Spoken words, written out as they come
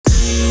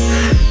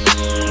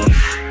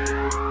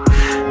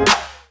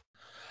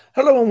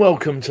Hello and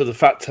welcome to the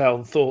Fat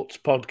Town Thoughts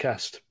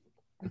podcast.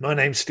 My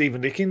name's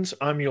Stephen Dickens.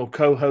 I'm your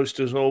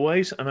co-host as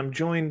always, and I'm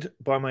joined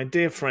by my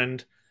dear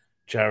friend,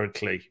 Jared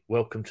Klee.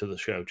 Welcome to the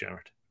show,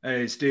 Jared.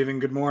 Hey,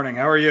 Stephen. Good morning.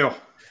 How are you?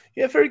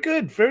 Yeah, very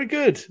good. Very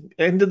good.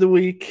 End of the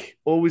week,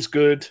 always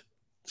good.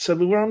 So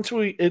we're on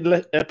to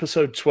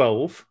episode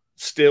 12.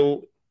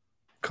 Still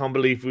can't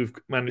believe we've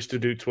managed to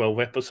do 12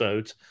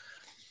 episodes.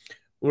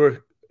 We're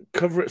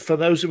covering, for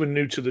those who are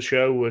new to the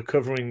show, we're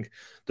covering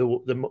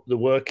the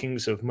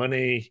workings of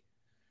money,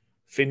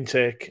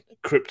 fintech,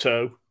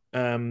 crypto.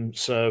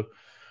 So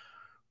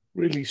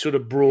really sort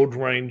of broad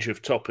range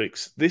of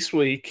topics. This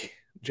week,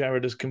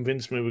 Jared has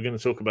convinced me we're going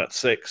to talk about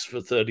sex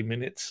for 30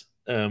 minutes.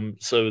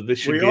 So this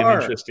should be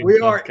an interesting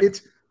podcast.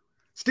 It's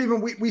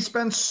Stephen, we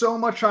spend so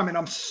much time, and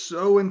I'm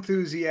so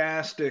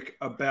enthusiastic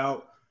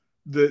about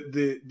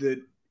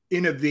the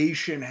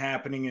innovation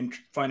happening in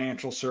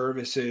financial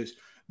services,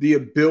 the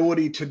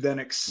ability to then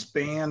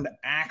expand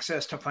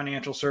access to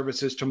financial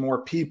services to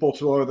more people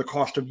to lower the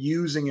cost of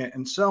using it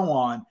and so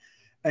on.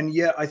 And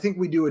yet I think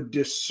we do a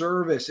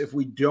disservice if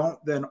we don't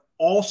then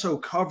also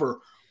cover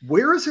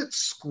where is it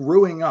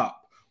screwing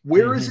up?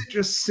 Where is it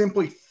just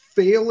simply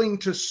failing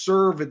to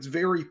serve its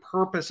very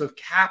purpose of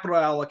capital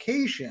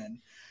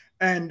allocation?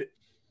 And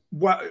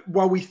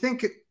while we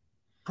think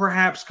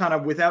perhaps kind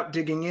of without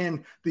digging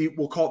in,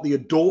 we'll call it the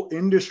adult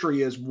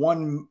industry as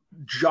one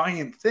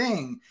giant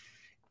thing,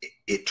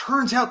 it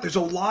turns out there's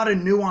a lot of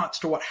nuance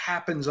to what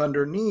happens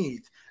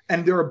underneath.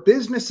 And there are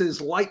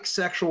businesses like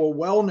sexual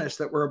wellness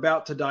that we're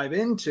about to dive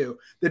into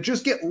that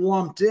just get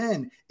lumped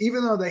in,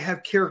 even though they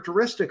have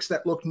characteristics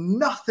that look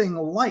nothing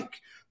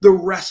like the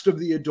rest of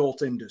the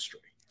adult industry.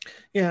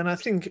 Yeah, and I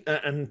think,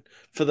 and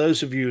for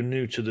those of you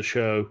new to the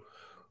show,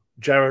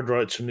 Jared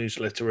writes a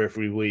newsletter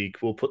every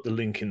week. We'll put the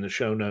link in the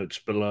show notes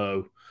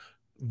below.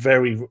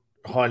 Very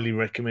highly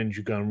recommend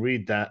you go and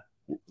read that.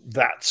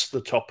 That's the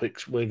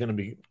topics we're going to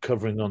be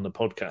covering on the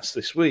podcast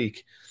this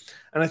week.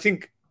 And I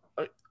think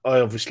I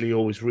obviously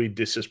always read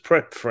this as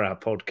prep for our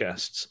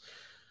podcasts.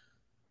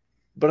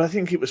 But I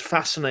think it was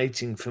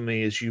fascinating for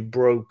me as you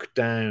broke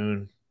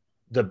down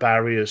the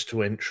barriers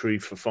to entry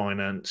for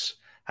finance,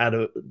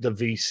 the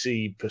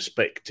VC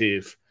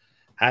perspective.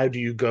 How do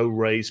you go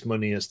raise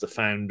money as the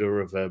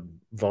founder of a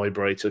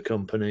vibrator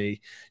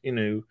company? You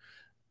know,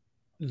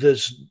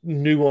 there's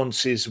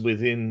nuances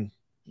within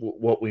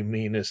what we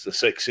mean as the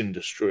sex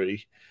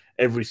industry,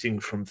 everything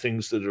from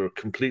things that are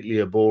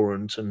completely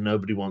abhorrent and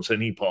nobody wants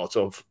any part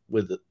of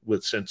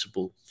with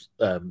sensible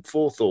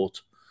forethought,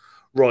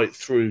 right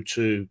through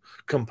to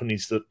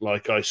companies that,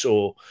 like I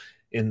saw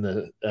in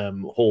the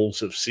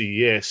halls of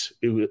CES,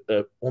 who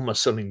are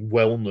almost selling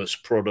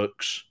wellness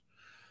products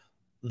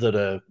that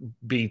are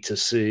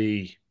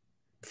B2C,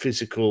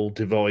 physical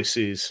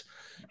devices,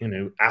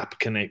 app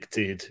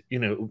connected,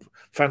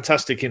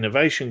 fantastic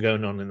innovation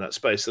going on in that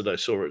space that I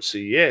saw at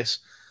CES.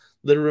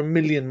 They're a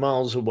million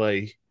miles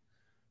away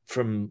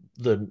from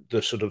the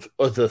sort of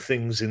other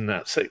things in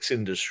that sex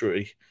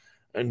industry.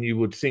 And you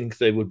would think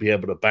they would be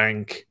able to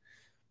bank,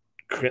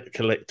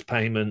 collect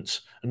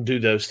payments, and do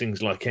those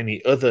things like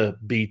any other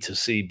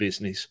B2C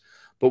business.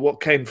 But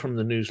what came from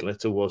the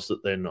newsletter was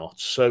that they're not.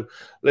 So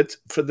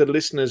for the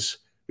listeners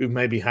who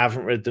maybe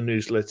haven't read the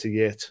newsletter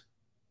yet,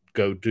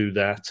 go do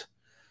that.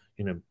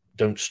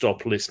 Don't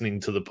stop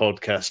listening to the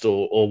podcast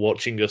or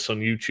watching us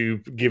on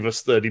YouTube. Give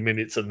us 30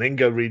 minutes and then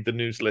go read the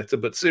newsletter.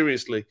 But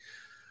seriously,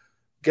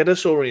 get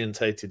us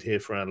orientated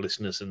here for our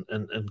listeners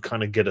and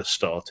kind of get us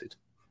started.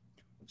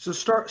 So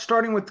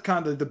starting with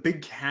kind of the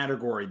big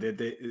category that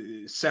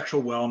the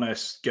sexual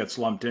wellness gets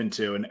lumped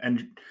into.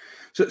 And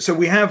so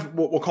we have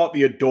what we'll call it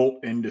the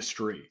adult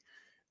industry.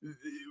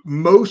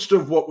 Most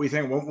of what we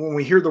think when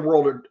we hear the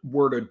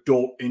word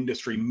adult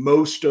industry,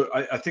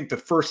 I think the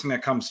first thing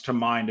that comes to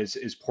mind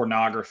is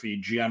pornography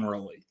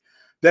generally.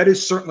 That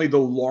is certainly the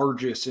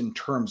largest in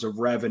terms of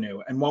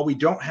revenue. And while we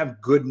don't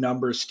have good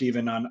numbers,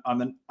 Stephen,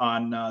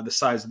 on the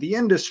size of the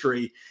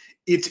industry,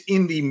 it's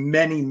in the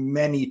many,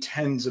 many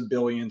tens of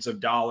billions of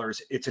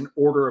dollars. It's an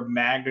order of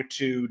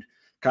magnitude,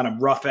 kind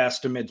of rough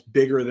estimates,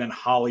 bigger than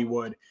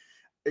Hollywood.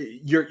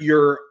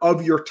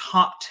 Of your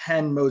top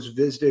 10 most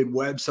visited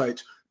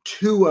websites,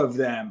 2 of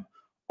them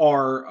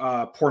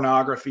are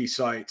pornography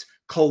sites.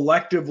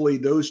 Collectively,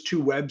 those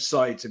 2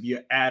 websites, if you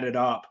add it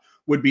up,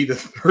 would be the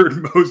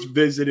 3rd most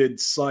visited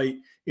site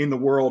in the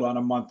world on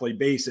a monthly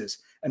basis.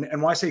 And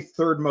when I say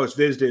 3rd most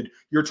visited,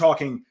 you're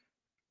talking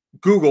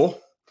Google,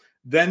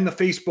 then the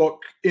Facebook,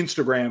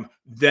 Instagram,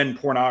 then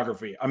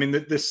pornography. I mean,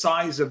 the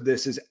size of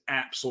this is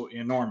absolutely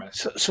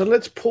enormous. So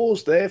let's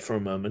pause there for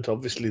a moment.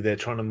 Obviously, they're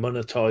trying to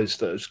monetize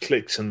those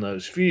clicks and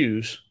those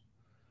views.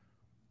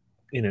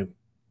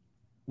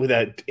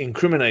 Without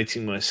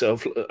incriminating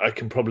myself, I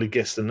can probably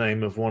guess the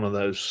name of one of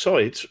those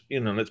sites.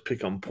 Let's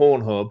pick on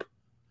Pornhub.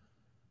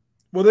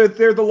 Well,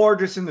 they're the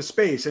largest in the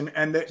space,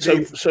 and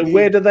so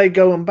where do they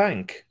go and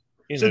bank?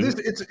 You So know,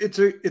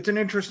 it's an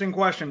interesting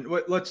question.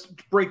 Let's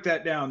break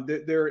that down.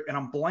 There, and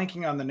I'm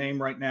blanking on the name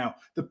right now.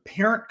 The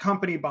parent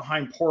company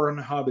behind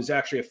Pornhub is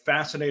actually a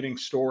fascinating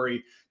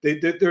story.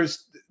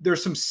 There's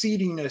some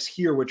seediness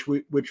here,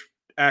 which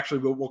actually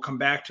we'll come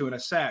back to in a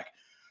sec.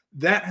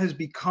 That has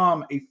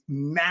become a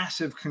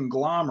massive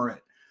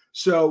conglomerate.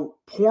 So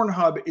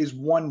Pornhub is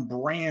one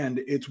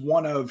brand. It's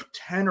one of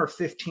 10 or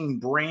 15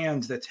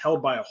 brands that's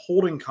held by a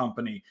holding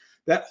company.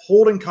 That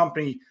holding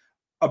company,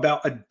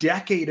 about a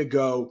decade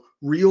ago,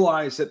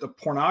 realized that the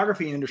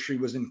pornography industry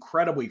was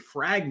incredibly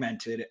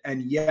fragmented.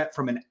 And yet,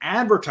 from an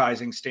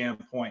advertising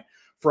standpoint,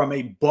 from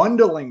a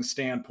bundling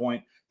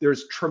standpoint,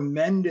 there's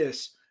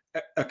tremendous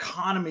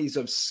economies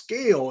of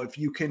scale. If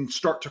you can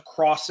start to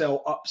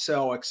cross-sell,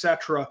 upsell,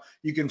 etc.,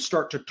 you can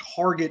start to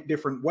target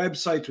different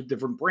websites with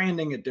different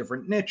branding at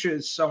different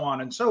niches, so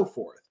on and so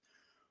forth.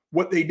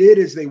 What they did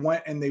is they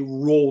went and they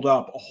rolled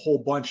up a whole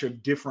bunch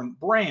of different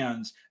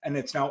brands, and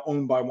it's now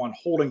owned by one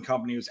holding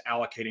company who's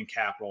allocating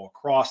capital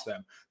across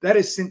them. That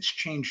has since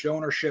changed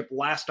ownership.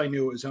 Last I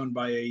knew, it was owned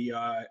by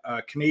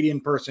a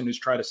Canadian person who's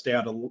tried to stay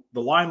out of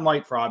the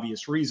limelight for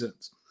obvious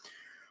reasons.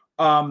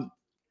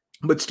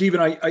 But Stephen,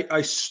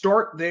 I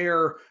start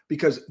there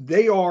because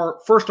they are,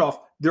 first off,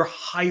 they're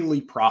highly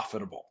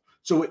profitable.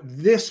 So at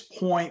this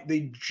point,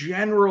 they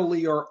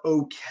generally are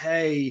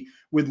okay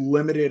with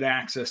limited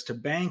access to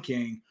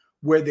banking.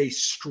 Where they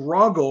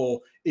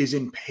struggle is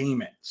in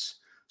payments.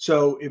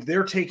 So if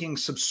they're taking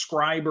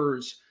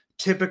subscribers,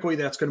 typically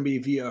that's going to be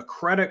via a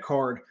credit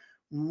card.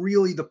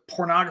 Really, the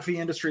pornography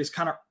industry has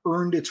kind of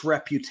earned its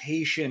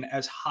reputation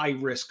as high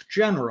risk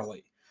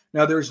generally.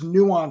 Now, there's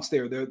nuance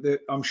there.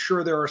 I'm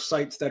sure there are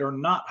sites that are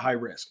not high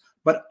risk,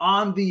 but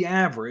on the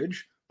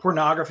average,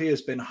 pornography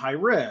has been high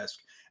risk.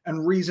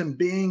 And reason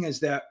being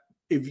is that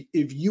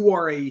if you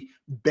are a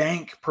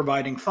bank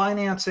providing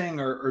financing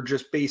or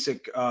just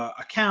basic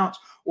accounts,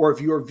 or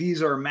if you're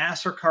Visa or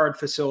MasterCard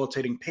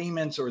facilitating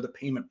payments, or the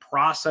payment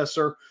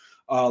processor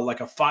like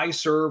a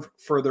Fiserv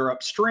further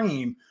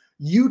upstream,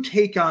 you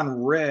take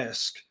on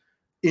risk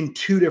in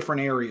two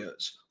different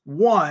areas.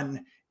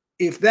 One,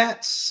 if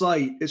that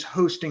site is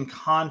hosting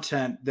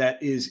content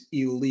that is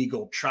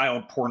illegal,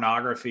 child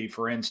pornography,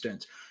 for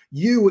instance,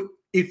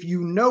 if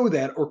you know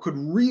that or could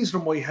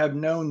reasonably have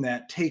known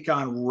that, take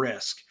on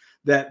risk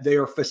that they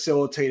are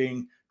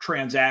facilitating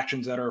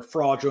transactions that are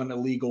fraudulent,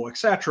 illegal,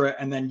 etc.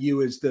 And then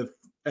you as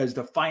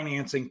the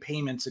financing,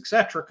 payments,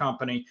 etc.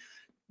 company,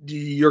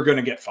 you're going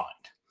to get fined.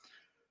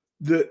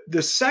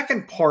 The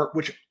second part,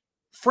 which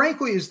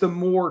frankly is the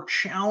more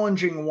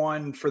challenging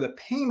one for the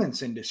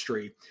payments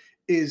industry,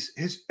 is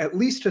at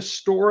least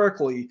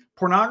historically,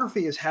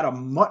 pornography has had a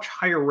much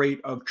higher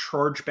rate of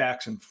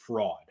chargebacks and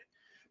fraud.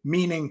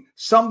 Meaning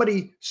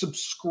somebody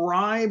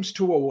subscribes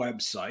to a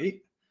website,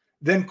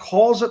 then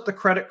calls up the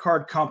credit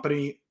card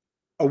company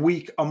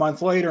a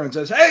month later and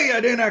says, hey, I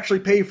didn't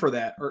actually pay for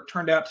that, or it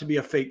turned out to be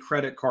a fake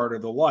credit card or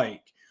the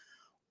like.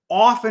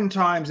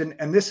 Oftentimes,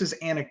 and this is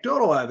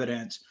anecdotal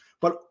evidence,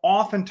 but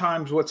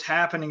oftentimes what's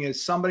happening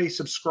is somebody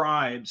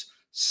subscribes,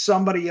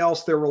 somebody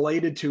else they're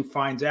related to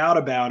finds out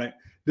about it.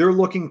 They're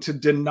looking to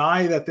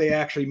deny that they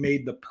actually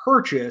made the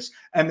purchase,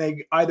 and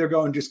they either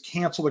go and just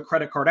cancel the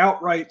credit card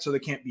outright so they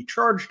can't be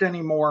charged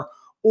anymore,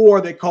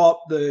 or they call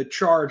up the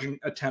charge and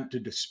attempt to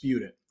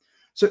dispute it.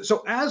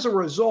 So as a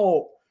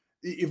result,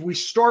 if we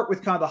start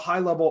with kind of the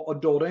high-level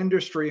adult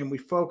industry and we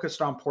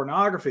focused on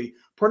pornography,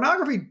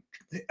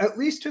 at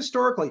least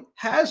historically,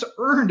 has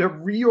earned a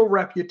real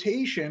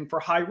reputation for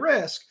high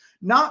risk,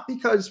 not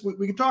because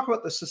we can talk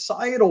about the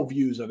societal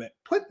views of it.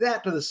 Put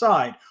that to the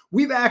side.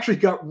 We've actually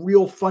got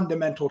real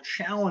fundamental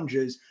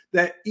challenges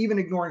that, even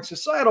ignoring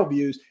societal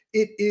views,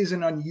 it is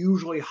an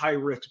unusually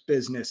high-risk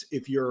business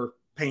if you're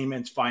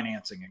payments,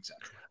 financing, etc.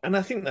 And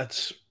I think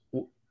that's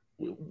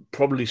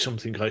probably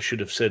something I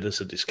should have said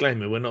as a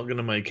disclaimer. We're not going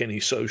to make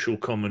any social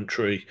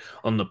commentary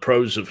on the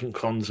pros and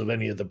cons of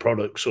any of the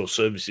products or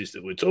services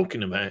that we're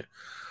talking about.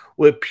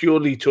 We're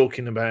purely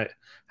talking about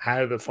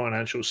how the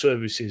financial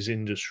services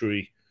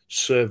industry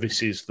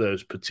services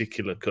those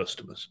particular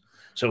customers.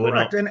 So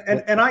correct.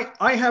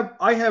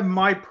 I have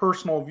my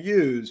personal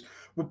views.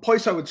 The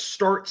place I would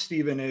start,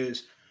 Stephen,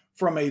 is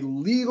from a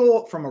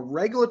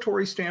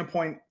regulatory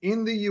standpoint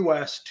in the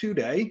US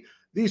today.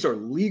 These are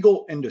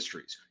legal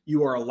industries.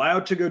 You are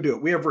allowed to go do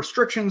it. We have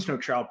restrictions, no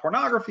child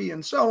pornography,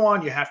 and so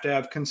on. You have to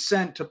have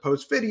consent to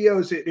post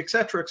videos, et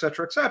cetera, et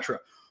cetera, et cetera.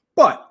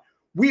 But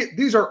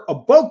these are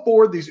above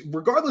board. These,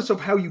 regardless of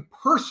how you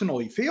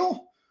personally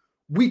feel,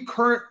 we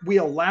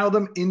allow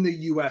them in the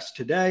U.S.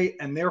 today,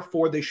 and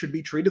therefore they should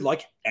be treated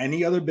like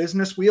any other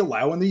business we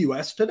allow in the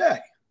U.S. today.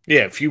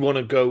 Yeah, if you want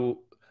to go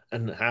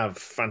and have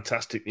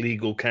fantastic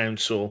legal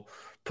counsel,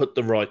 put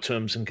the right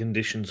terms and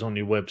conditions on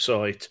your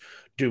website,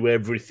 do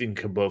everything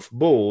above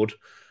board.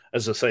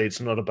 As I say, it's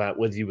not about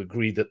whether you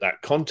agree that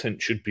that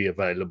content should be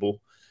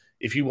available.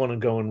 If you want to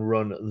go and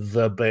run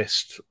the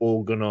best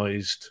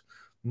organized,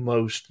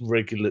 most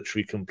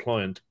regulatory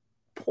compliant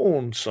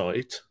porn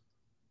site,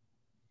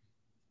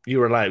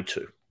 you're allowed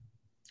to.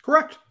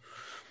 Correct.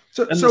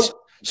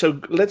 So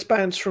let's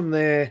bounce from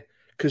there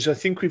because I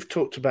think we've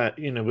talked about,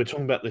 we're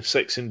talking about the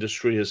sex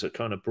industry as a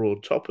kind of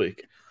broad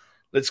topic.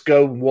 Let's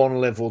go one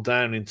level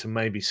down into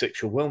maybe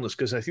sexual wellness,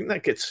 because I think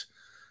that gets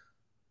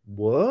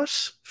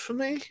worse for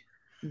me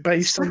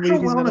based on Sexual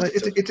reading the wellness,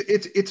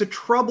 letter. it's a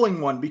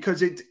troubling one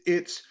because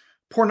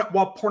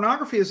while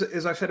pornography,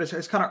 as I said,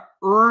 has kind of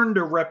earned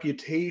a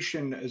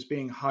reputation as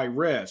being high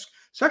risk,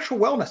 sexual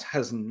wellness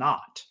has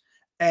not.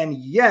 And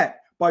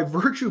yet, by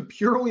virtue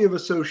purely of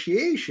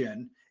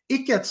association,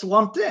 it gets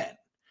lumped in.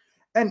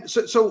 And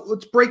so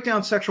let's break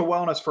down sexual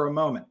wellness for a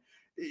moment.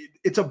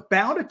 It's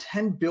about a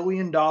 $10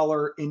 billion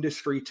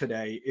industry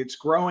today. It's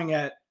growing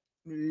at,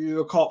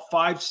 you'll call it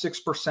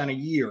 5-6% a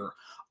year.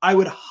 I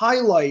would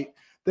highlight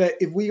that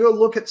if we go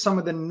look at some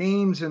of the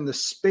names in the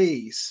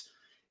space,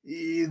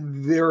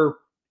 they're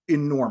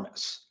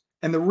enormous.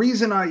 And the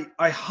reason I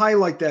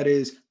highlight that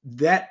is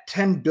that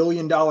 $10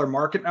 billion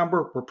market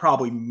number, we're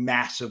probably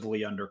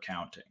massively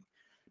undercounting.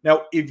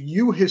 Now, if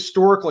you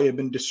historically have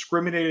been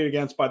discriminated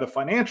against by the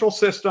financial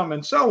system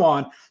and so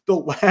on, the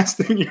last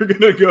thing you're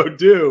going to go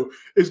do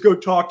is go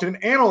talk to an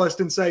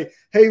analyst and say,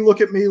 hey, look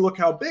at me, look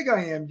how big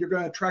I am. You're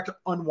going to attract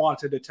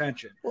unwanted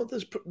attention. Well,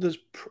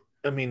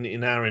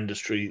 in our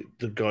industry,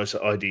 the guys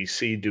at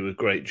IDC do a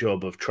great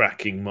job of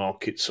tracking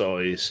market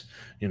size.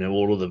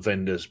 All of the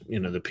vendors,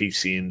 the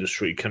PC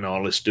industry,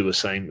 Canalys do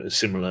a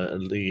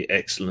similarly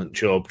excellent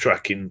job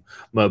tracking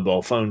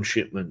mobile phone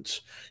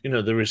shipments.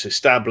 There is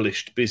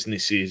established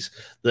businesses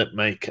that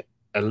make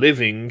a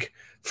living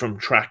from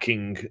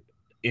tracking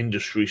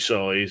industry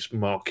size,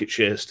 market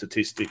share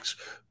statistics,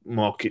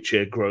 market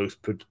share growth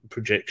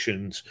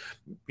projections,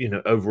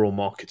 overall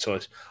market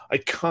size. I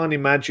can't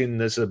imagine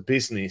there's a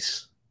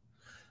business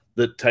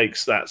that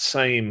takes that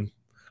same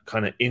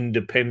kind of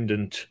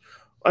independent,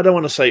 I don't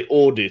want to say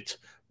audit,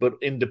 but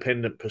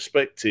independent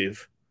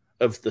perspective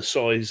of the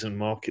size and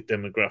market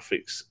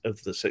demographics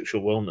of the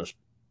sexual wellness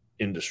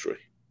industry.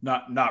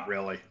 Not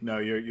really. No,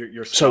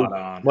 you're spot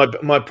on.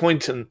 My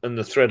point and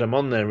the thread I'm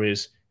on there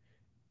is,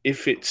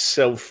 if it's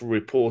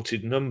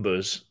self-reported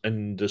numbers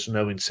and there's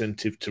no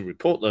incentive to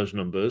report those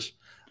numbers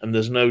and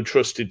there's no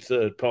trusted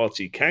third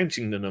party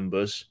counting the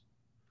numbers,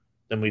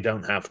 then we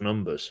don't have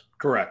numbers.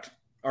 Correct.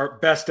 Our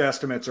best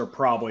estimates are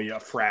probably a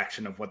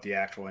fraction of what the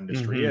actual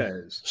industry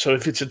is. So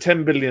if it's a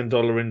 $10 billion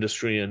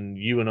industry and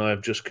you and I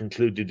have just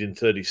concluded in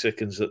 30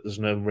 seconds that there's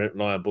no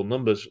reliable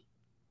numbers,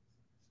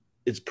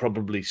 it's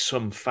probably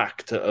some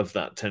factor of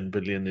that 10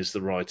 billion is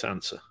the right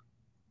answer.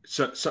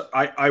 So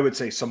I would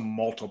say some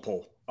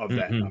multiple of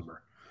that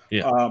number.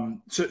 Yeah.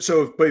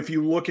 But if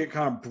you look at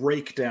kind of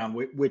breakdown,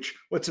 which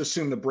let's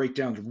assume the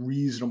breakdown is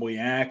reasonably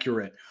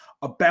accurate,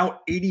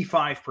 about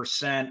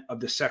 85% of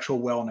the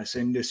sexual wellness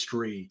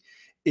industry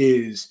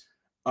is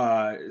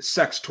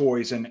sex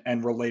toys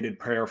and related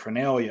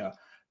paraphernalia.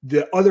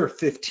 The other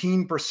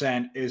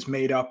 15% is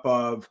made up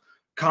of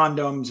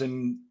condoms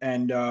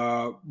and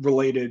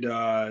related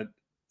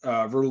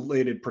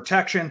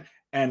protection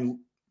and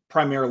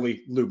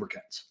primarily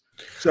lubricants.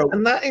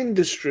 And that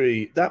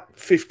industry, that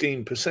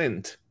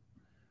 15%,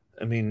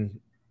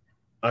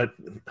 I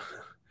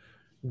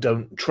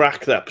don't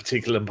track that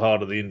particular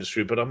part of the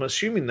industry, but I'm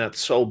assuming that's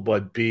sold by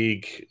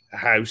big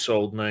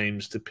household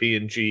names, the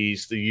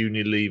P&Gs, the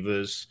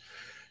Unilevers,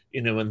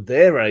 and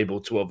they're able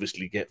to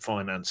obviously get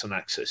finance and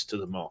access to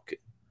the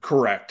market.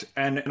 Correct.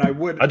 And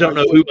I don't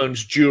know who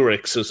owns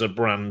Durex as a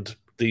brand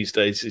these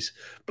days,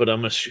 but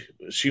I'm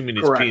assuming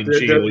it's correct.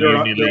 P&G or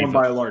Unilever. They're owned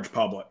by a large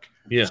public.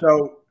 Yeah.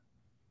 So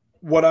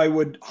what I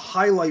would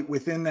highlight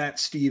within that,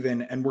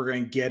 Stephen, and we're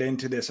going to get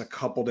into this a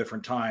couple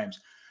different times,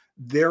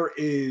 there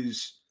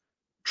is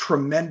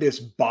tremendous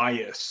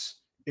bias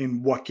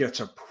in what gets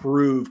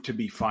approved to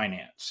be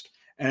financed.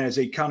 And as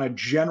a kind of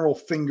general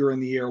finger in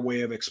the air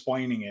way of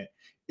explaining it,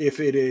 if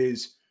it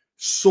is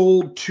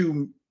sold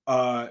to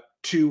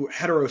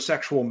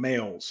heterosexual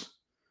males,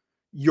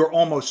 you're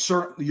almost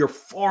certain, you're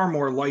far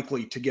more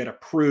likely to get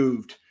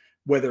approved,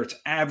 whether it's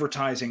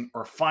advertising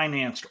or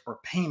financed or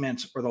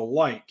payments or the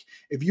like.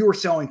 If you are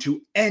selling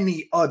to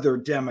any other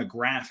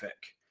demographic,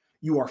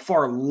 you are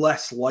far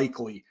less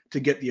likely to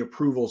get the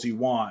approvals you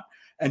want.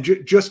 And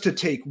just to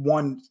take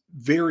one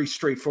very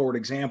straightforward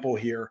example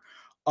here,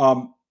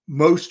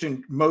 most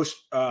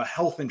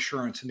health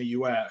insurance in the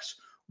U.S.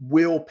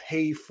 will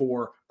pay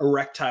for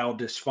erectile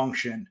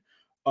dysfunction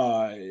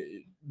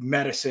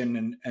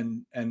medicine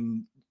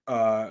and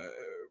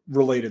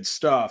related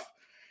stuff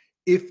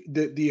if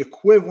the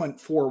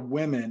equivalent for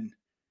women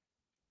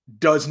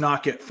does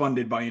not get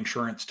funded by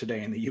insurance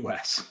today in the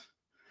U.S.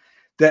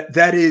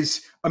 That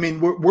is,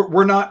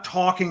 we're not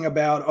talking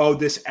about,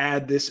 this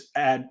ad,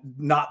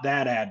 not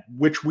that ad,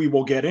 which we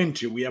will get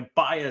into. We have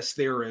bias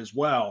there as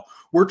well.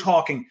 We're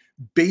talking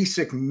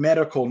basic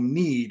medical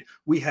need.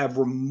 We have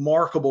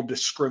remarkable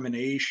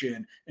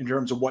discrimination in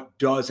terms of what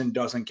does and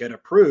doesn't get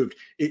approved.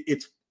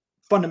 It's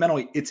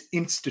fundamentally, it's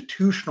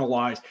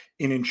institutionalized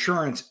in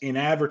insurance, in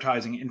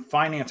advertising, in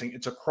financing.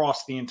 It's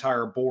across the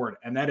entire board.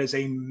 And that is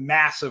a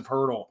massive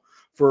hurdle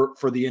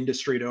for the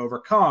industry to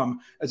overcome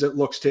as it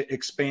looks to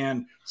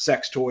expand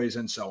sex toys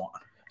and so on.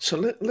 So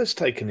let's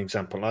take an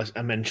example.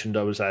 I mentioned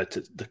I was out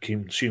at the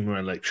Consumer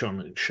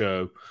Electronics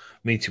Show,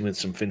 meeting with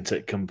some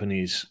fintech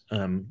companies.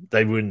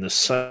 They were in the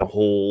same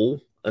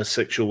hall as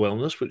Sexual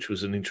Wellness, which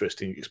was an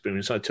interesting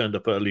experience. I turned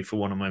up early for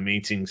one of my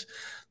meetings.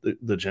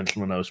 The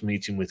gentleman I was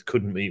meeting with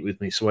couldn't meet with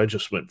me, so I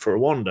just went for a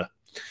wander.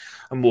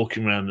 I'm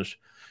walking around,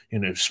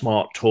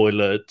 smart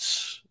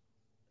toilets,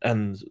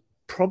 and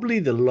probably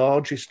the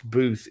largest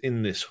booth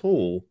in this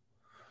hall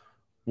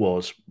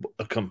was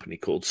a company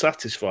called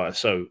Satisfyer.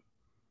 So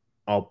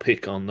I'll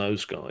pick on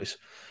those guys.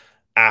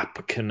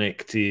 App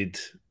connected,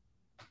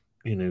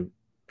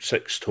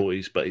 sex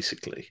toys,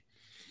 basically.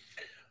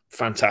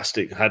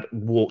 Fantastic. Had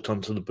walked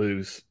onto the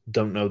booth,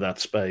 don't know that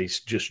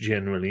space, just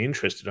generally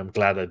interested. I'm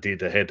glad I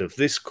did ahead of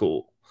this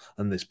call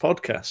and this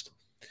podcast.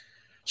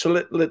 So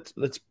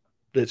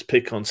let's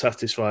pick on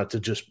Satisfyer to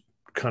just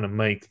kind of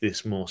make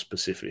this more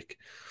specific.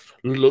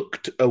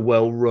 Looked a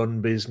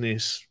well-run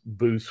business.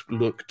 Booth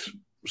looked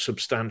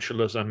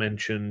substantial, as I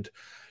mentioned.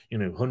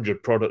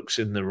 100 products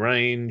in the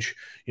range.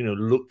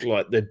 Looked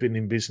like they'd been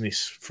in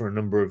business for a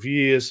number of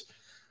years.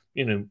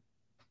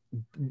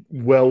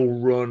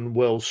 Well-run,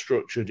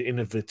 well-structured,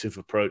 innovative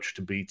approach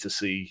to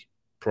B2C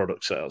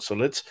product sales. So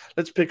let's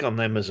pick on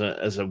them as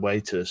a way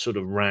to sort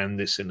of round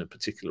this in a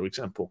particular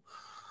example.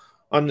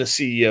 I'm the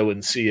CEO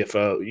and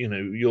CFO.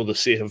 You're the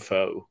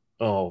CFO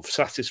of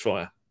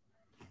Satisfyer.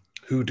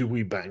 Who do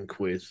we bank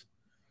with?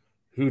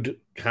 Who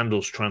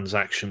handles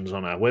transactions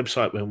on our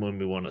website when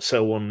we want to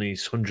sell one of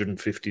these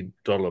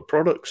 $150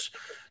 products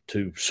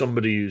to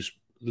somebody who's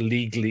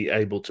legally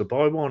able to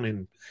buy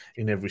one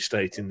in every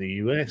state in the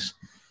US?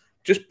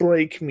 Just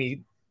break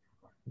me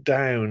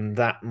down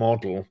that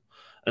model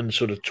and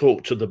sort of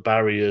talk to the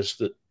barriers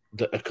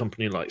that a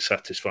company like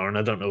Satisfyer, and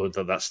I don't know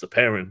whether that's the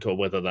parent or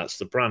whether that's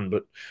the brand,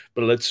 but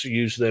let's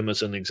use them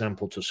as an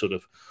example to sort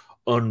of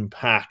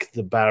unpack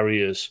the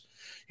barriers,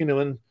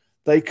 and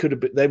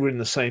they were in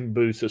the same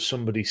booth as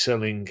somebody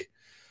selling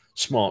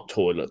smart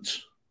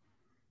toilets.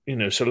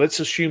 So let's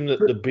assume that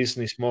the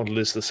business model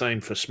is the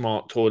same for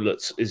smart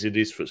toilets as it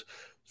is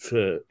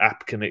for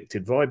app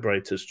connected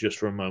vibrators, just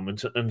for a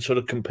moment, and sort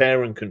of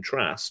compare and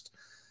contrast.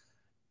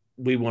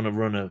 We want to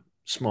run a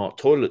smart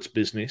toilets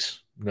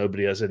business.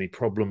 Nobody has any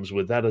problems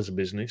with that as a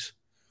business,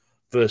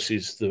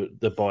 versus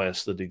the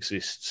bias that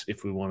exists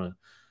if we want to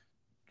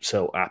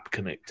sell app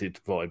connected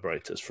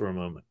vibrators for a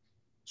moment.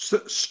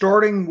 So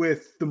starting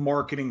with the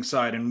marketing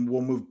side, and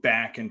we'll move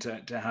back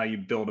into how you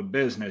build a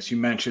business. You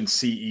mentioned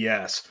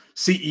CES.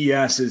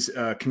 CES is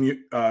a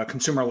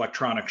consumer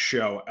electronics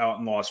show out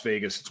in Las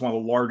Vegas. It's one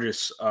of the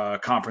largest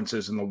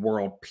conferences in the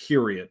world,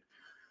 period.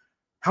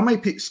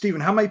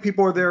 Stephen, how many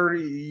people are there?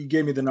 You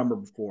gave me the number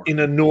before. In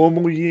a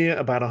normal year,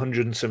 about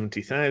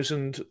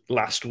 170,000.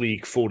 Last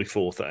week,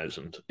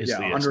 44,000 is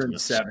the 170.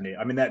 estimate.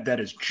 I mean, that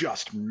is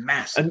just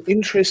massive. And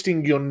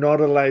interesting, you're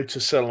not allowed to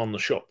sell on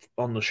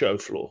the show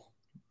floor.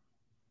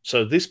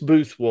 So this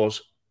booth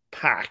was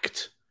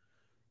packed.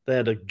 They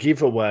had a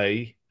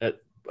giveaway at,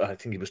 I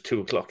think it was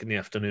 2:00 in the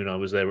afternoon. I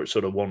was there at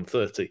sort of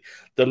 1:30.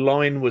 The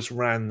line was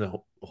round the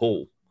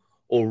hall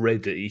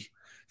already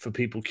for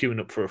people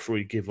queuing up for a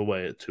free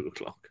giveaway at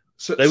 2:00.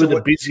 So they were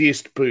the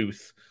busiest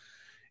booth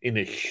in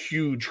a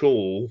huge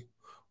hall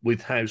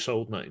with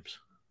household names.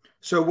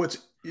 So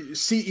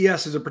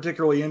CES is a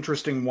particularly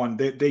interesting one.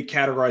 They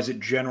categorize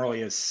it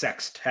generally as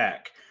sex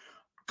tech.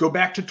 Go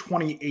back to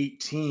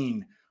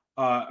 2018.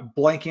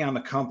 Blanking on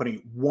the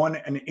company, won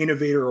an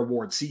Innovator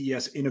Award,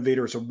 CES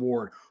Innovators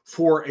Award,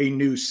 for a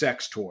new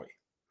sex toy.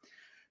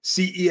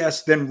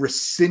 CES then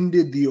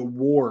rescinded the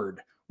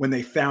award when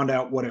they found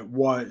out what it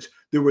was.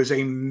 There was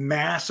a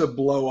massive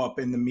blow up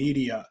in the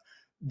media.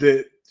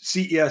 The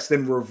CES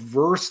then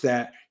reversed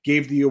that,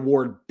 gave the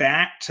award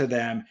back to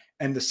them,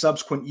 and the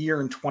subsequent year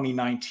in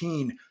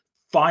 2019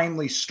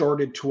 finally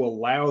started to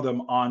allow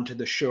them onto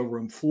the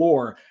showroom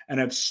floor, and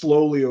have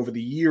slowly over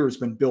the years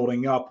been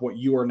building up what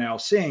you are now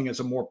seeing as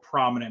a more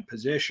prominent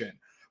position.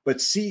 But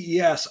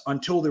CES,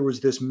 until there was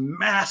this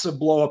massive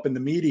blow up in the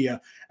media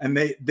and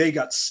they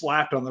got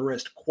slapped on the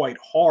wrist quite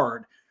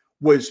hard,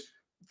 was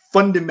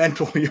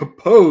fundamentally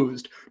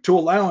opposed to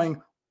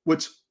allowing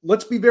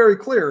let's be very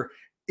clear,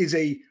 is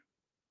a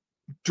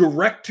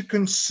direct to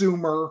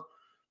consumer,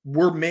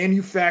 we're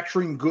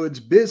manufacturing goods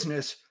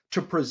business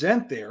to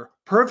present there,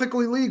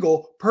 perfectly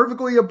legal,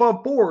 perfectly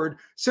above board,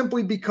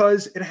 simply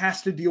because it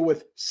has to deal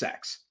with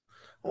sex.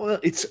 Well,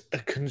 it's a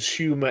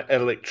consumer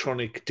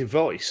electronic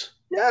device.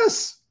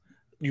 Yes.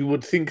 You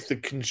would think the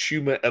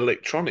Consumer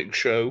Electronics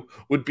Show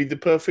would be the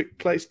perfect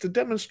place to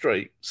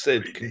demonstrate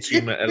said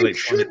consumer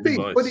electronic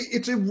device. But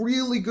it's a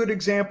really good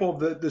example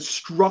of the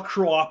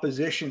structural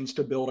oppositions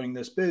to building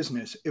this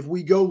business. If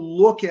we go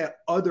look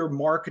at other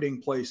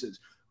marketing places,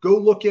 go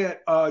look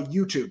at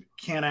YouTube,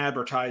 can't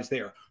advertise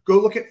there. Go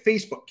look at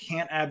Facebook,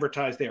 can't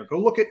advertise there. Go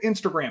look at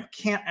Instagram,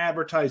 can't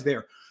advertise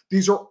there.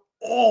 These are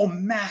all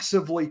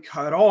massively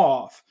cut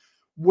off.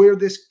 Where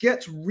this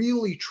gets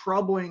really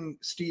troubling,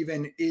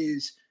 Stephen,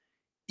 is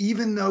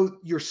even though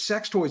your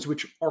sex toys,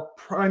 which are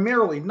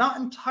primarily, not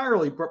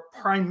entirely, but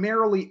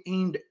primarily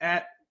aimed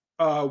at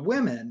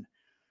women,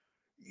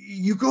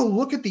 you go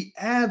look at the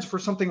ads for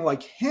something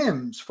like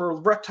Hims for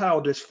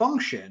erectile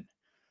dysfunction,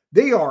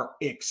 they are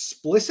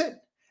explicit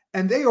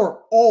and they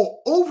are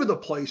all over the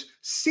place,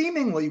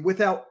 seemingly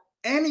without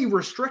any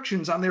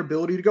restrictions on their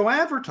ability to go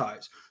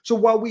advertise. So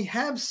while we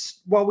have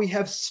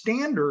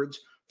standards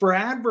for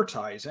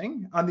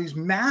advertising on these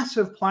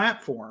massive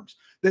platforms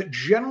that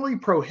generally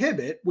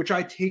prohibit, which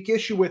I take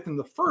issue with in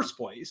the first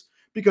place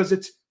because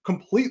it's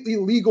completely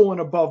legal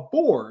and above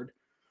board,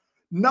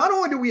 not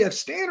only do we have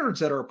standards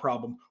that are a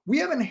problem, we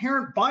have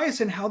inherent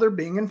bias in how they're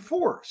being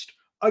enforced.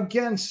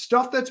 Again,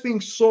 stuff that's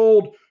being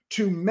sold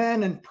to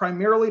men and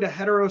primarily to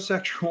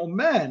heterosexual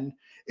men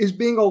is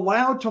being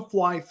allowed to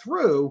fly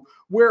through,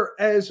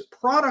 whereas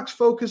products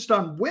focused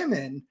on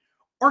women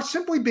are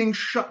simply being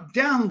shut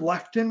down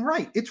left and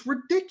right. It's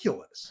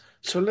ridiculous.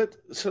 So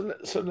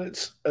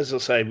let's, as I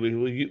say,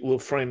 we'll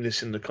frame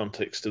this in the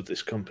context of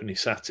this company,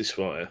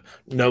 Satisfyer.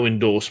 No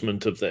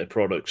endorsement of their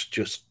products,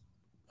 just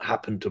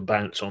happened to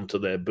bounce onto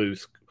their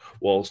booth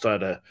whilst I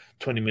had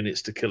 20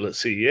 minutes to kill at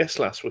CES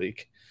last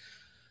week.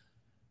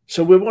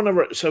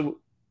 So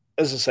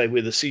as I say,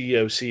 we're the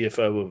CEO,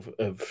 CFO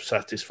of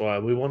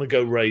Satisfyer. We want to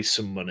go raise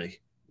some money.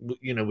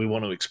 We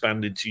want to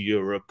expand into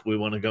Europe. We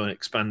want to go and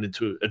expand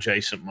into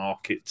adjacent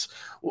markets.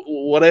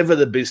 Whatever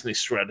the business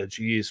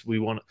strategy is, we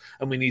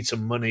need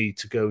some money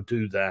to go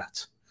do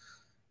that.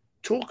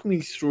 Talk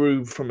me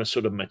through from a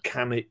sort of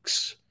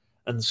mechanics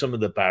and some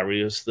of the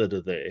barriers that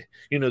are there.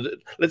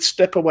 Let's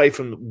step away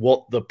from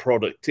what the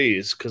product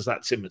is, because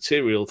that's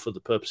immaterial for the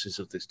purposes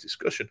of this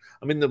discussion.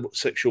 I'm in the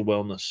sexual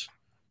wellness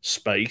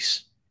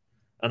space,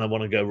 and I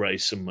want to go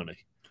raise some money.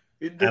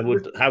 How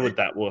would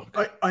that work?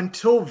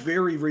 Until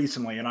very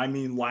recently, and I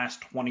mean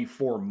last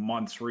 24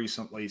 months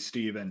recently,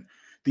 Stephen,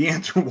 the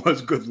answer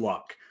was good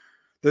luck.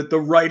 The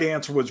right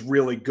answer was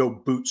really go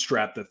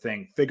bootstrap the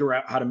thing, figure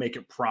out how to make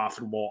it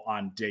profitable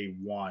on day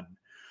one.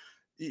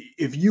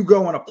 If you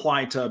go and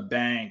apply to a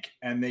bank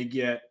and they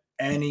get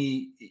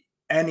any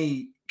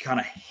kind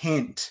of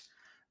hint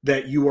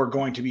that you are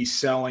going to be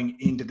selling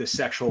into the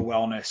sexual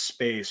wellness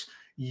space,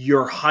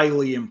 you're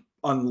highly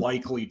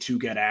unlikely to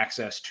get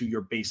access to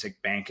your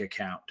basic bank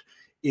account.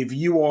 If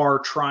you are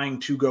trying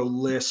to go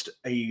list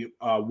a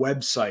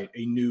website,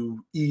 a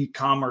new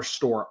e-commerce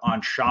store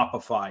on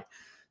Shopify,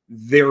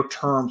 their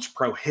terms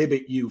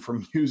prohibit you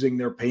from using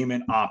their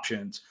payment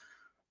options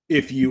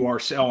if you are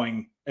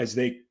selling, as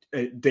they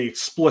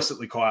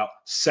explicitly call out,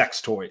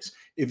 sex toys.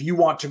 If you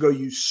want to go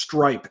use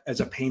Stripe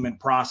as a payment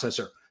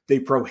processor, they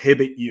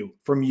prohibit you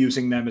from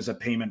using them as a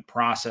payment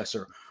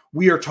processor.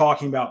 We are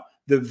talking about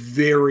the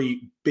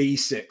very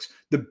basics,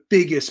 the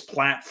biggest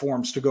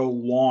platforms to go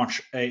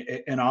launch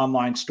an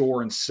online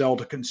store and sell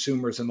to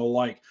consumers and the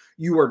like.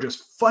 You are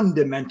just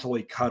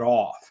fundamentally cut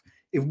off.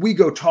 If we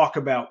go talk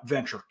about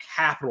venture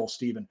capital,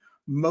 Stephen,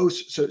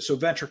 so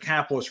venture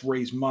capitalists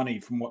raise money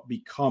from what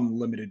become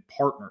limited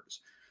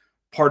partners.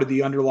 Part of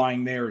the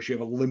underlying there is you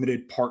have a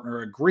limited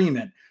partner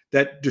agreement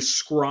that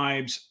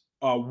describes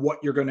what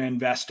you're going to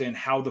invest in,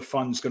 how the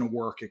fund's going to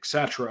work,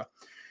 etc.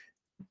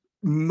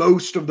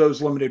 Most of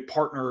those limited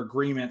partner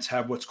agreements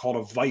have what's called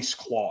a vice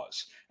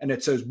clause, and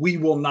it says we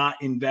will not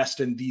invest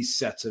in these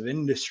sets of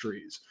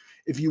industries.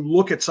 If you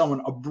look at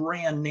a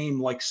brand name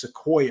like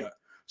Sequoia,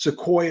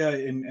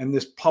 in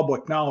this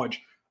public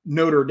knowledge,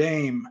 Notre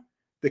Dame,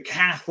 the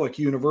Catholic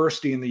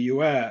university in the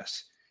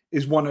U.S.,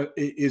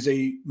 is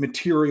a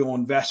material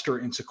investor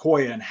in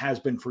Sequoia and has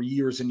been for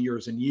years and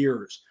years and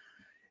years.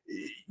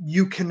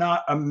 You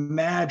cannot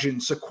imagine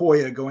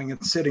Sequoia going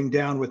and sitting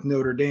down with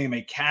Notre Dame,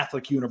 a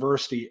Catholic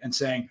university, and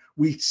saying,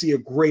 we see a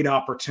great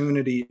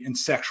opportunity in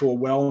sexual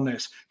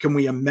wellness. Can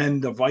we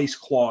amend the vice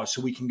clause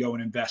so we can go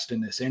and invest in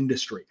this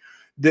industry?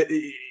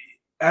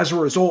 As a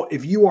result,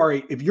 if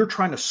you're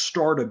trying to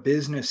start a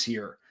business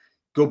here,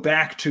 go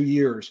back 2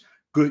 years,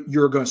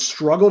 you're going to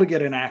struggle to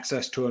get an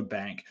access to a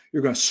bank.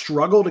 You're going to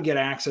struggle to get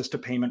access to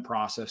payment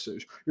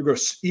processors.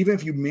 Even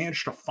if you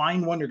manage to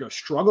find one, you're going to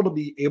struggle to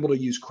be able to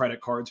use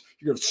credit cards.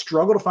 You're going to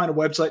struggle to find a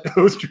website to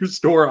host your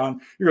store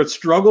on. You're going to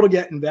struggle to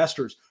get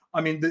investors.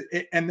 I mean,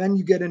 and then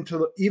you get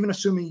into even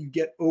assuming you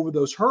get over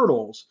those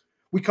hurdles,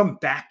 we come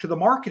back to the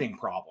marketing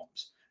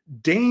problems.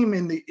 Dame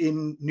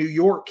in New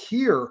York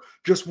here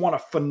just won a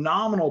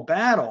phenomenal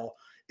battle.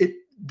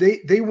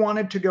 They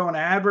wanted to go and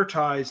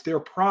advertise their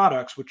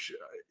products, which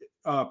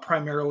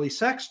primarily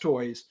sex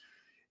toys,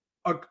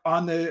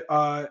 on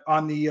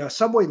the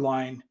subway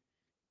line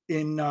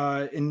in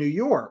New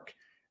York.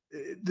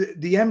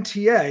 The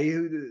MTA,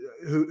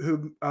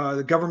 who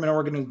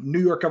the New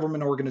York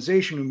government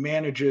organization who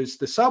manages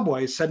the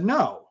subways, said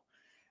no.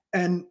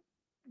 And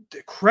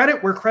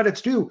credit where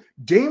credit's due,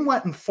 Dame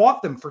went and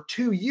fought them for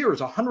 2 years,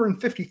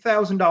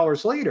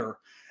 $150,000 later,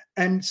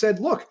 and said,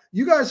 "Look,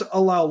 you guys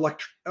allow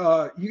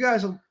erectile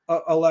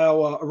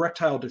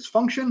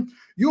dysfunction.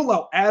 You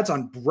allow ads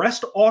on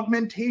breast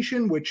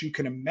augmentation, which you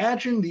can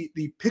imagine the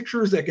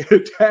pictures that get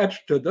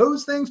attached to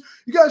those things.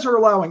 You guys are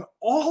allowing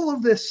all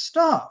of this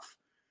stuff."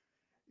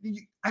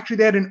 Actually,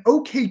 they had an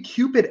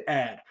OkCupid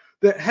ad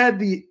that had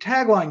the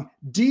tagline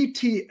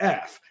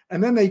DTF,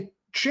 and then they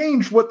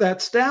changed what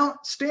that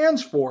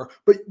stands for,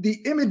 but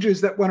the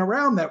images that went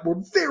around that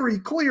were very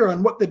clear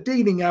on what the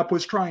dating app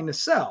was trying to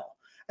sell.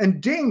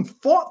 And Dame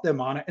fought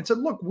them on it and said,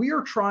 look, we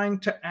are trying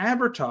to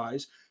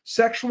advertise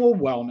sexual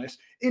wellness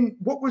in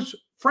what was,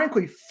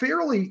 frankly,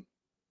 fairly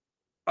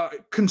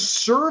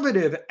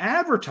conservative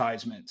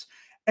advertisements.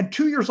 And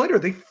 2 years later,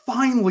 they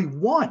finally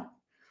won.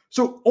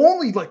 So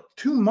only like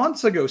 2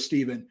 months ago,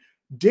 Stephen,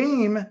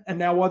 Dame and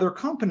now other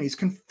companies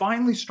can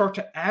finally start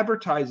to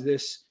advertise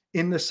this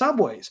in the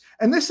subways.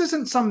 And this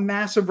isn't some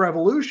massive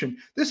revolution.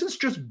 This is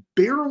just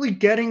barely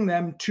getting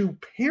them to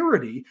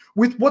parity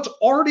with what's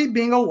already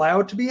being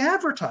allowed to be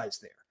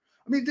advertised there.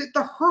 I mean,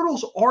 the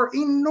hurdles are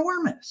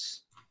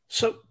enormous.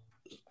 So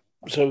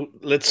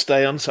let's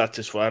stay on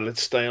Satisfyer.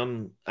 Let's stay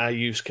on our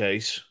use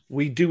case.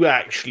 We do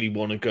actually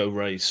want to go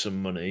raise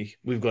some money.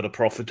 We've got a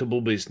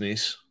profitable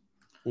business.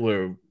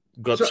 We've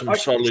got some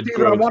solid Stephen,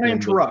 growth. I want to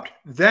interrupt.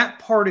 That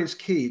part is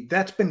key.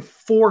 That's been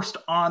forced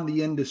on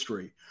the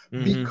industry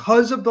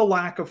because of the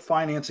lack of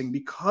financing,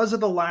 because of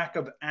the lack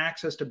of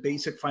access to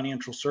basic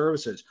financial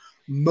services.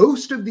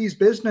 Most of these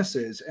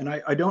businesses, and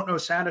I don't know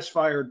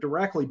Satisfyer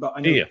directly, but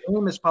I know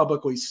Dame has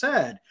publicly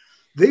said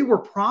they were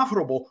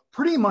profitable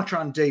pretty much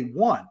on day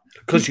one.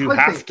 Because you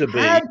have to be.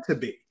 Had to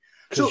be.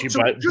 Because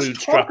you're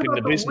bootstrapping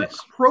the business.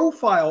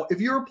 Profile,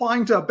 if you're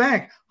applying to a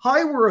bank,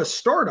 hi, we're a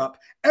startup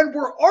and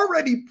we're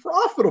already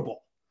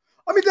profitable.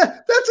 I mean,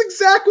 that's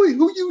exactly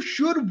who you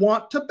should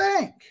want to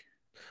bank.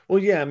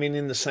 Well, yeah, I mean,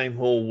 in the same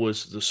hall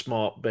was the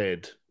smart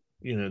bed,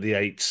 the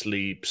 8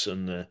 Sleeps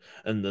and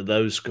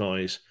those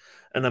guys.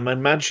 And I'm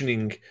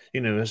imagining,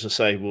 as I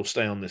say, we'll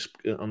stay on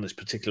this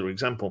particular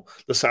example.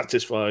 The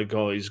Satisfyer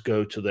guys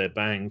go to their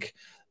bank.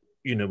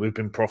 We've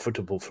been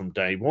profitable from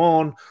day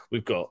one.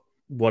 We've got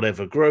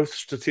whatever growth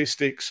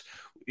statistics.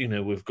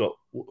 We're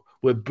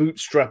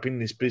bootstrapping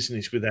this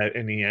business without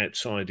any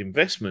outside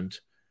investment.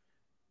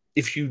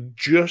 If you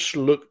just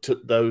looked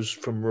at those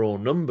from raw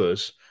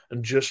numbers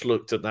and just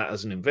looked at that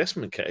as an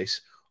investment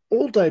case,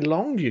 all day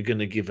long you're going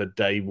to give a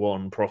day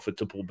one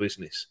profitable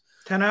business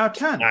 10 out of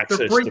 10.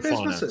 They're great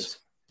businesses.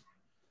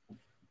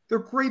 They're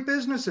great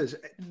businesses.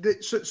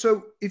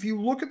 So if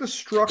you look at the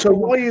structure... So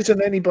why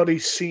isn't anybody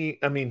seeing...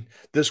 I mean,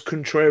 there's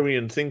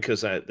contrarian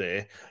thinkers out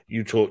there.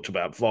 You talked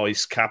about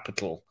Vice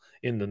Capital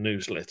in the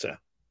newsletter.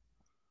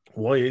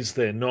 Why is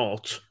there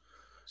not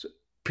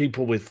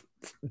people with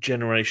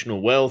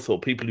generational wealth or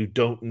people who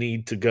don't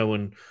need to go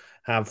and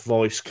have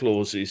voice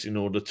clauses in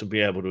order to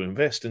be able to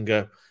invest and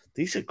go,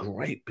 these are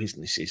great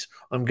businesses.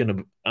 I'm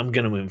going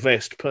to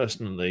invest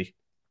personally.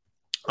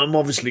 I'm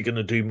obviously going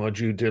to do my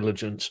due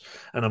diligence,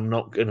 and I'm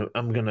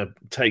going to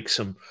take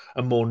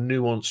a more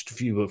nuanced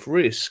view of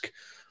risk.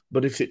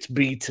 But if it's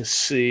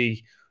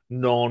B2C,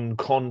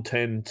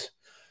 non-content,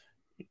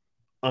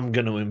 I'm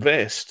going to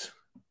invest.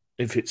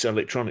 If it's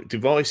electronic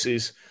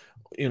devices,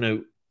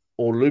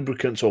 or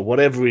lubricants or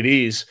whatever it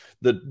is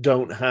that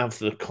don't have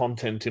the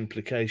content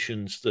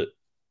implications that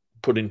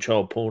putting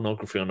child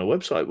pornography on a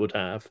website would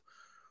have,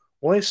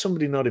 why is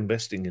somebody not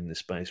investing in this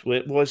space?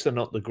 Why is there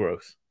not the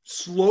growth?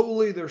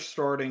 Slowly, they're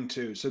starting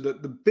to. So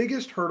the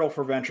biggest hurdle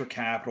for venture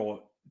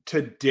capital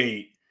to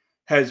date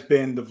has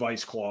been the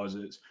vice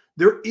clauses.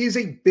 There is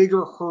a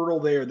bigger hurdle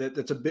there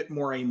that's a bit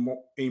more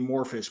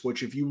amorphous.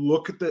 Which, if you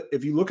look at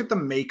the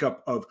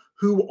makeup of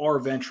who are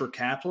venture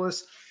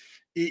capitalists,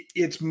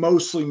 it's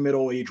mostly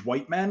middle-aged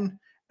white men,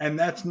 and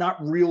that's not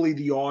really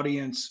the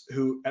audience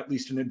who, at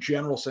least in a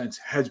general sense,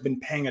 has been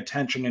paying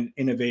attention and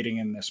innovating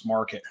in this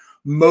market.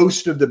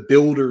 Most of the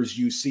builders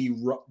you see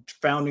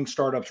founding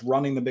startups,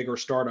 running the bigger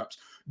startups,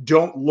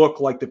 don't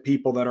look like the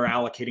people that are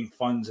allocating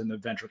funds in the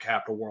venture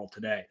capital world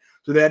today.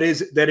 So that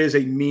is a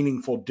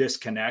meaningful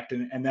disconnect,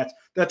 and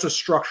that's a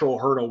structural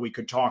hurdle we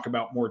could talk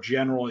about more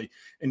generally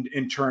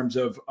in terms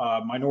of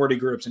minority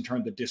groups, in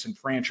terms of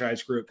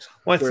disenfranchised groups.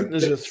 Well, I think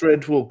there's a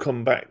thread we'll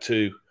come back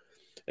to.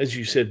 As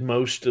you said,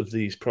 most of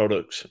these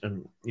products,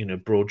 and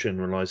broad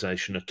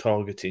generalization, are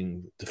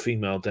targeting the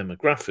female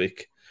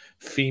demographic.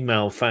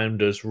 Female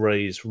founders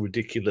raise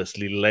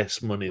ridiculously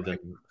less money than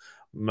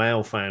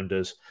male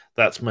founders.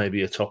 That's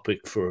maybe a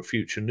topic for a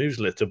future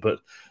newsletter, but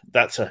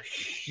that's a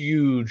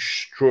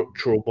huge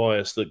structural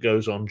bias that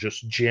goes on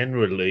just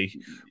generally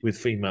with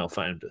female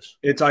founders.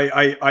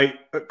 I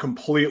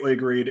completely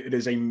agreed. It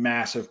is a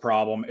massive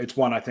problem. It's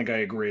one I think I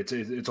agree.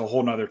 It's a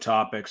whole nother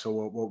topic,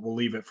 so we'll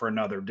leave it for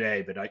another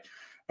day. But I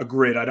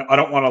agreed. I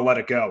don't want to let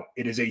it go.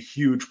 It is a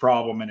huge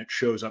problem, and it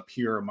shows up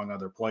here among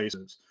other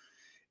places.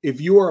 If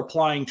you are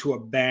applying to a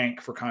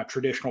bank for kind of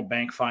traditional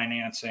bank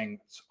financing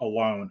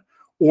alone,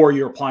 or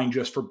you're applying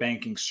just for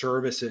banking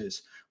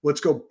services, let's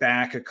go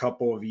back a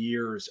couple of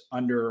years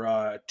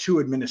under 2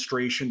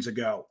 administrations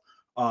ago,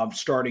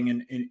 starting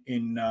in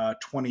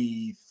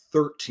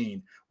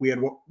 2013. We had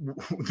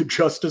the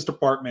Justice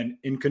Department,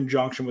 in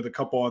conjunction with a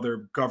couple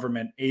other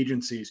government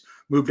agencies,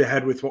 moved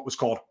ahead with what was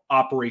called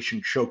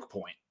Operation Choke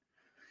Point.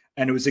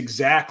 And it was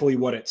exactly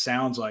what it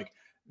sounds like.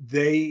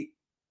 They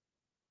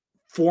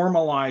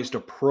formalized a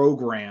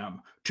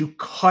program to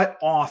cut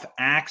off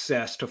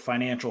access to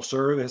financial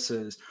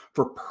services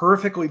for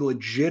perfectly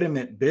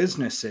legitimate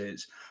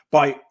businesses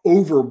by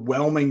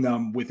overwhelming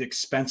them with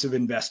expensive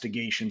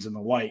investigations and the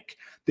like.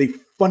 They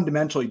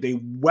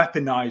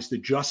weaponized the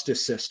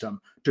justice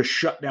system to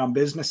shut down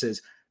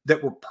businesses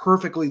that were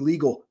perfectly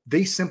legal.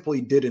 They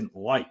simply didn't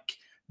like.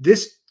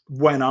 This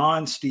went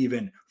on,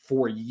 Stephen,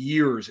 for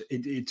years.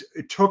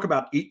 It took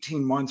about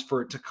 18 months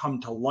for it to come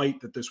to light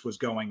that this was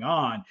going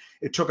on.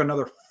 It took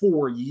another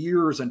 4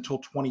 years until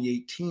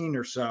 2018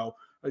 or so,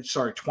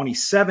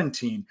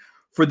 2017,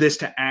 for this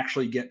to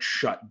actually get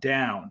shut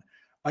down.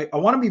 I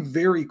want to be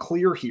very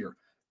clear here.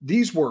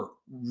 These were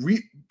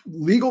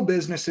legal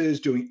businesses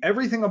doing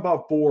everything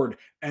above board,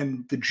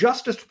 and the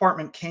Justice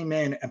Department came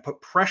in and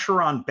put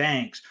pressure on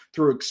banks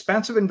through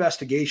expensive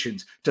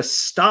investigations to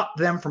stop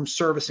them from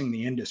servicing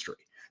the industry.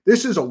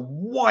 This is a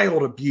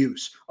wild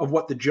abuse of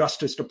what the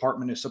Justice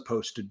Department is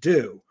supposed to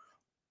do.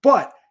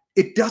 But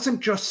it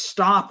doesn't just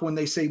stop when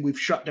they say we've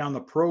shut down the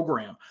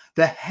program.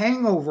 The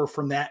hangover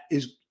from that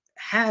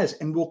has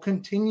and will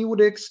continue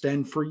to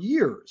extend for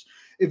years.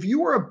 If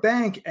you are a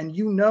bank and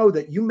you know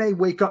that you may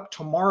wake up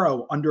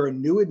tomorrow under a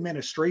new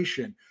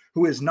administration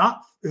who is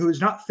not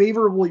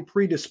favorably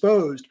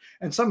predisposed,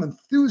 and some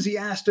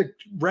enthusiastic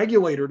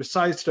regulator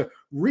decides to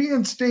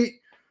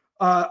reinstate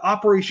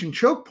Operation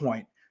Choke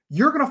Point,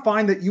 you're going to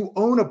find that you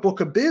own a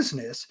book of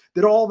business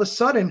that all of a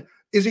sudden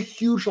is a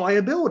huge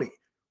liability.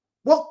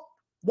 Well,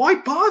 why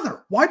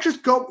bother? Why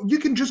just go? You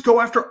can just go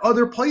after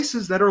other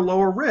places that are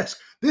lower risk.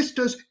 This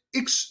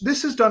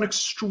has done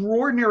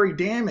extraordinary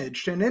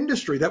damage to an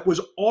industry that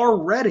was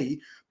already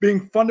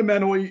being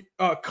fundamentally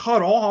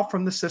cut off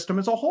from the system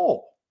as a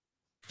whole.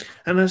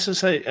 And as I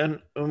say, and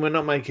we're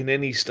not making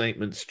any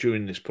statements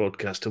during this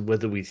podcast of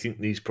whether we think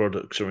these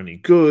products are any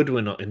good.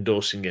 We're not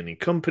endorsing any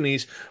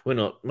companies. We're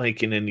not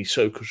making any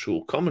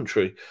social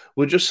commentary.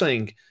 We're just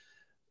saying,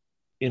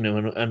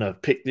 and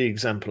I've picked the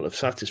example of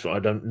Satisfy. I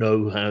don't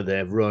know how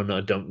they're run.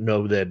 I don't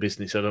know their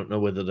business. I don't know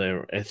whether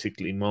they're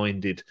ethically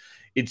minded.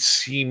 It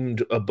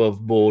seemed above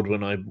board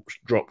when I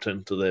dropped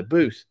into their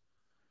booth.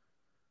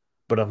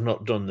 But I've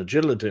not done the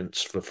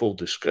diligence for full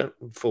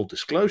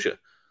disclosure.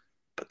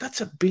 But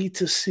that's a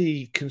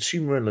B2C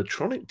consumer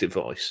electronic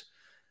device.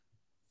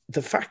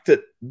 The fact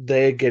that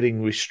they're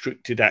getting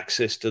restricted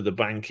access to the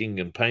banking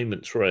and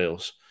payments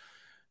rails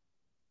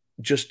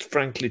just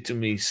frankly to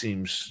me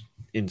seems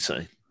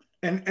insane.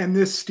 And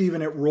this,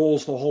 Stephen, it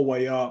rolls the whole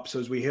way up. So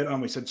as we hit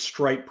on, we said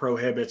Stripe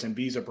prohibits and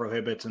Visa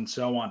prohibits and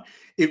so on.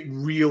 It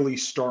really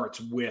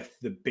starts with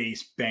the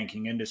base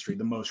banking industry,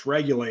 the most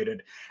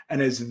regulated.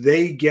 And as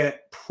they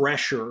get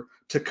pressure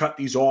to cut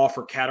these off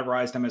or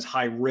categorize them as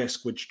high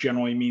risk, which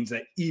generally means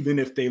that even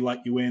if they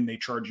let you in, they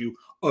charge you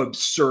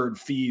absurd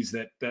fees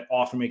that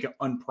often make it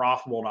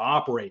unprofitable to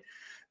operate.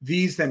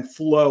 These then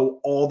flow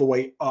all the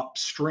way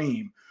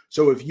upstream.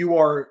 So if you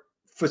are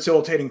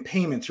facilitating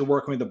payments, you're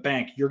working with the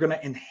bank, you're going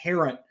to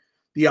inherit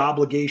the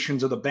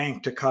obligations of the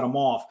bank to cut them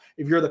off.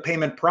 If you're the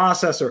payment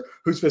processor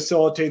who's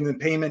facilitating the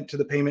payment to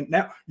the payment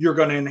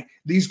network,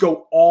 these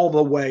go all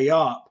the way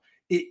up.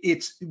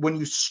 It's when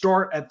you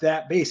start at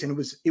that base, and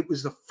it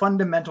was the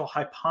fundamental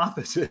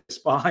hypothesis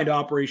behind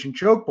Operation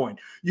Choke Point,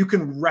 you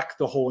can wreck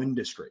the whole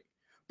industry.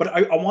 But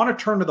I want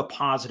to turn to the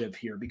positive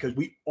here, because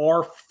we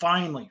are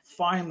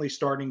finally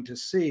starting to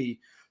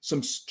see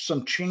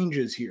some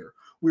changes here.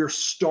 We're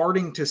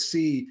starting to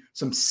see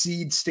some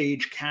seed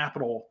stage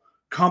capital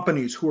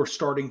companies who are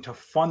starting to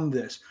fund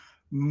this.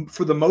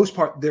 For the most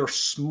part, they're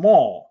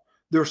small.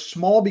 They're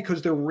small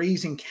because they're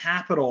raising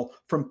capital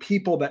from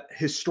people that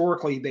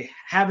historically they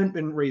haven't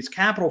been raised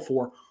capital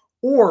for,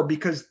 or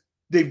because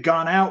they've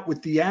gone out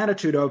with the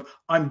attitude of,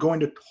 I'm going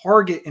to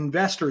target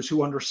investors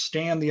who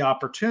understand the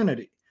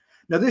opportunity.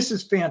 Now, this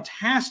is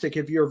fantastic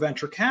if you're a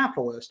venture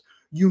capitalist.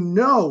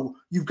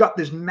 You've got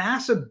this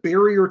massive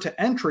barrier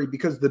to entry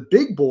because the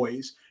big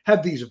boys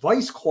have these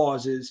vice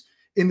clauses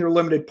in their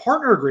limited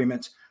partner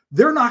agreements.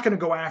 They're not going to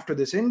go after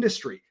this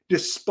industry,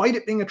 despite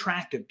it being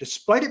attractive,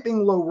 despite it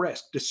being low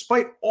risk,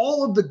 despite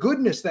all of the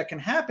goodness that can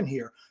happen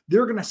here.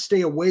 They're going to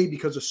stay away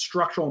because of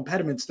structural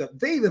impediments that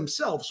they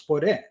themselves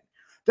put in.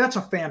 That's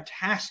a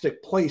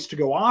fantastic place to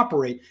go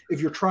operate if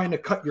you're trying to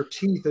cut your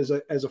teeth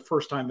as a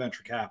first-time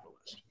venture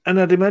capitalist. And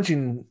I'd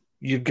imagine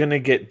you're going to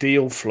get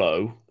deal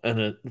flow,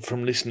 and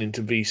from listening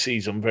to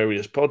VCs on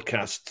various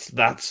podcasts,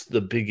 that's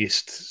the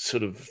biggest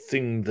sort of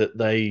thing that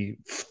they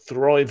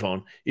thrive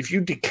on. If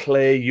you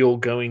declare you're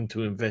going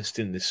to invest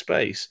in this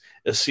space,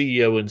 a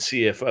CEO and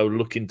CFO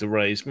looking to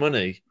raise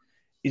money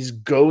is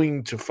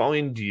going to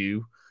find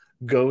you,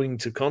 going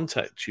to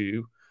contact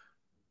you,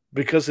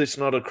 because it's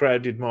not a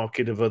crowded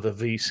market of other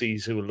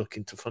VCs who are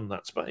looking to fund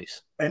that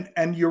space.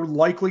 And you're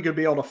likely going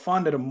to be able to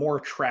fund at a more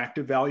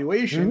attractive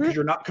valuation because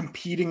you're not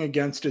competing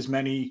against as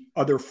many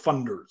other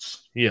funders.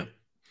 Yeah.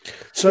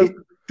 So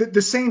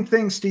The same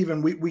thing,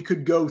 Stephen, we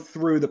could go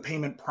through the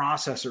payment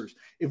processors.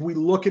 If we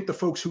look at the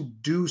folks who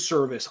do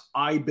service,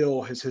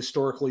 iBill has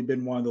historically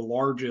been one of the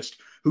largest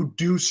who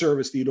do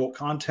service the adult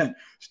content.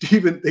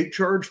 Stephen, they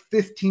charge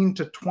 15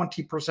 to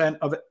 20%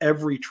 of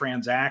every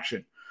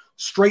transaction.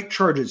 Stripe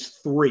charges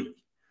 3%.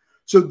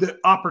 So the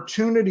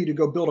opportunity to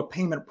go build a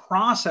payment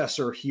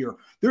processor here,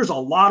 there's a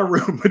lot of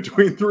room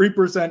between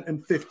 3%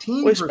 and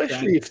 15%. Well,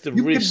 especially if the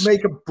you risk, could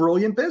make a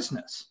brilliant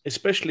business.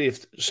 Especially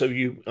if, so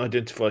you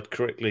identified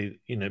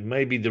correctly,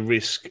 maybe the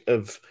risk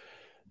of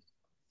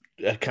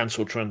a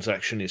cancelled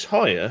transaction is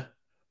higher,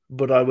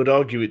 but I would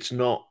argue it's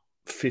not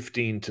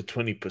 15 to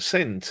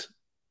 20%.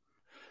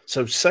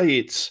 So say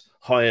it's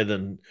higher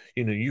than,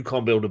 you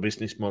can't build a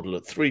business model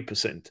at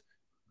 3%.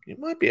 You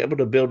might be able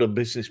to build a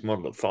business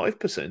model at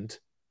 5%.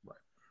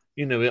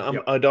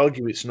 I'd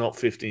argue it's not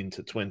 15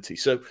 to 20.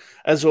 So,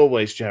 as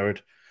always,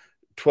 Jared,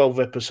 12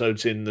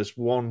 episodes in, there's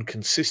one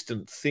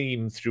consistent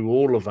theme through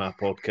all of our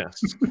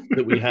podcasts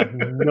that we have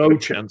no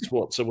chance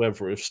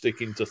whatsoever of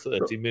sticking to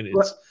 30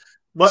 minutes.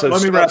 Let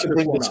me wrap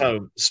this one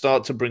up.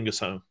 Start to bring us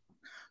home.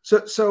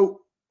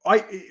 So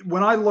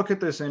when I look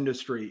at this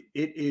industry,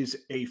 it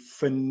is a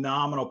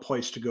phenomenal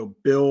place to go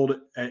build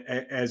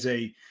as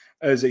a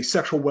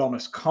sexual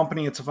wellness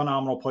company. It's a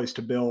phenomenal place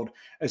to build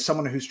as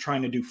someone who's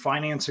trying to do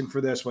financing for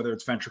this, whether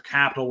it's venture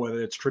capital,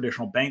 whether it's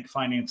traditional bank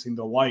financing,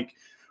 the like,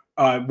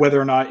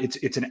 whether or not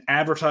it's an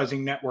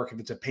advertising network, if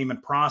it's a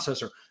payment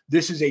processor.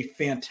 This is a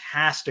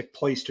fantastic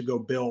place to go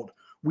build.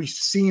 We've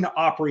seen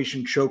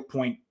Operation Choke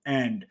Point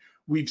end.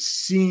 We've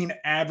seen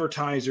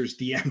advertisers,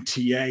 the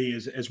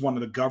MTA as one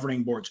of the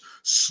governing boards,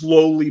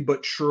 slowly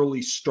but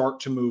surely start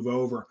to move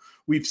over.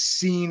 We've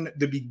seen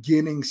the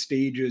beginning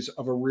stages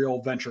of a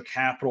real venture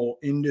capital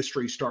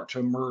industry start to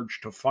emerge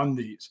to fund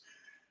these.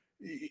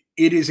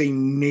 It is a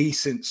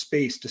nascent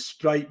space,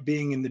 despite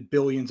being in the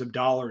billions of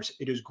dollars.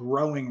 It is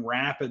growing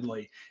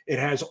rapidly. It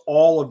has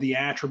all of the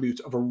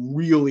attributes of a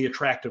really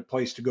attractive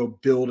place to go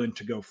build and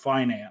to go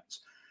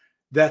finance.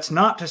 That's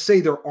not to say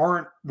there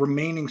aren't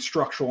remaining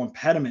structural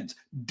impediments.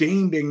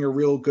 Dane being a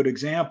real good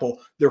example,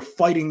 they're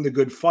fighting the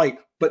good fight,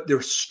 but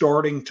they're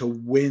starting to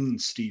win,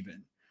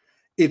 Stephen.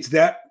 It's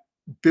that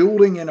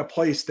building in a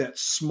place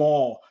that's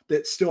small,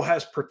 that still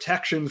has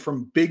protection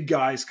from big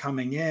guys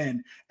coming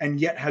in, and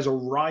yet has a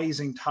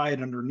rising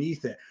tide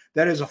underneath it.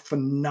 That is a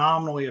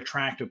phenomenally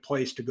attractive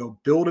place to go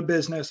build a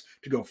business,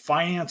 to go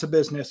finance a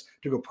business,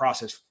 to go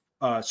process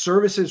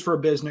services for a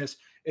business.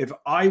 If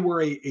I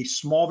were a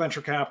small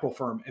venture capital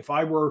firm, if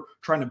I were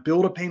trying to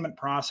build a payment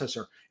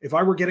processor, if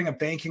I were getting a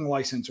banking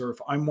license, or if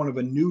I'm one of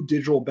a new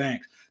digital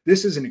bank,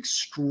 this is an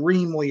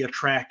extremely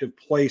attractive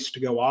place to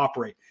go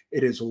operate.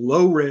 It is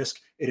low risk,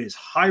 it is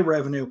high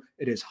revenue,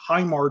 it is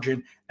high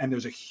margin, and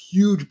there's a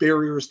huge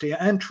barriers to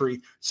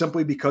entry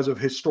simply because of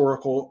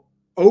historical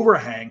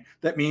overhang.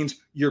 That means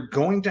you're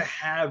going to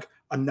have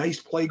a nice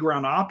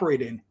playground to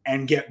operate in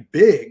and get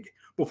big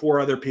before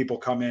other people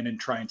come in and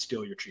try and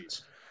steal your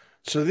cheese.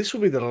 So this will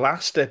be the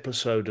last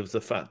episode of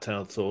the Fat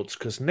Tail Thoughts,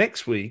 because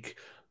next week,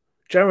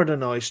 Jared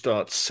and I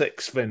start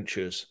Sex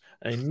Ventures,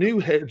 a new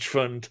hedge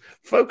fund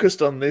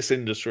focused on this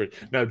industry.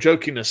 Now,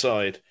 joking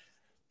aside,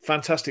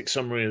 fantastic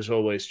summary as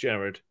always,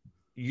 Jared.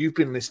 You've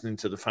been listening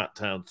to the Fat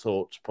Tail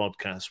Thoughts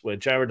podcast, where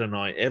Jared and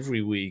I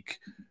every week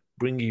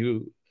bring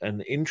you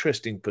an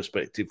interesting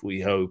perspective,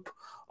 we hope,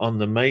 on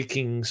the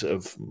makings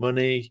of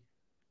money,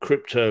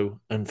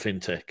 crypto, and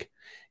fintech.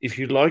 If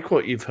you like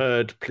what you've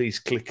heard, please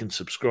click and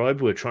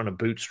subscribe. We're trying to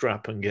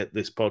bootstrap and get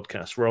this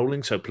podcast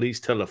rolling, so please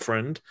tell a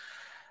friend.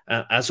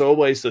 As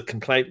always, the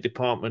complaint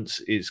department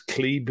is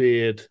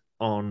Kleebeard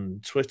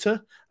on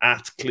Twitter,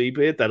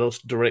 @Kleebeard. That'll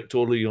direct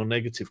all of your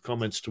negative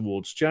comments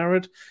towards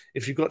Jared.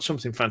 If you've got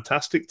something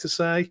fantastic to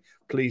say,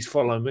 please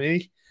follow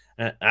me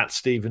at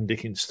Stephen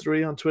Dickens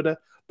 3 on Twitter.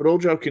 But all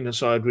joking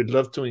aside, we'd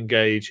love to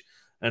engage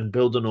and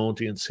build an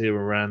audience here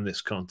around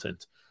this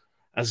content.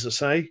 As I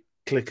say,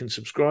 click and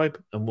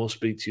subscribe, and we'll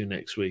speak to you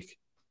next week.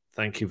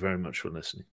 Thank you very much for listening.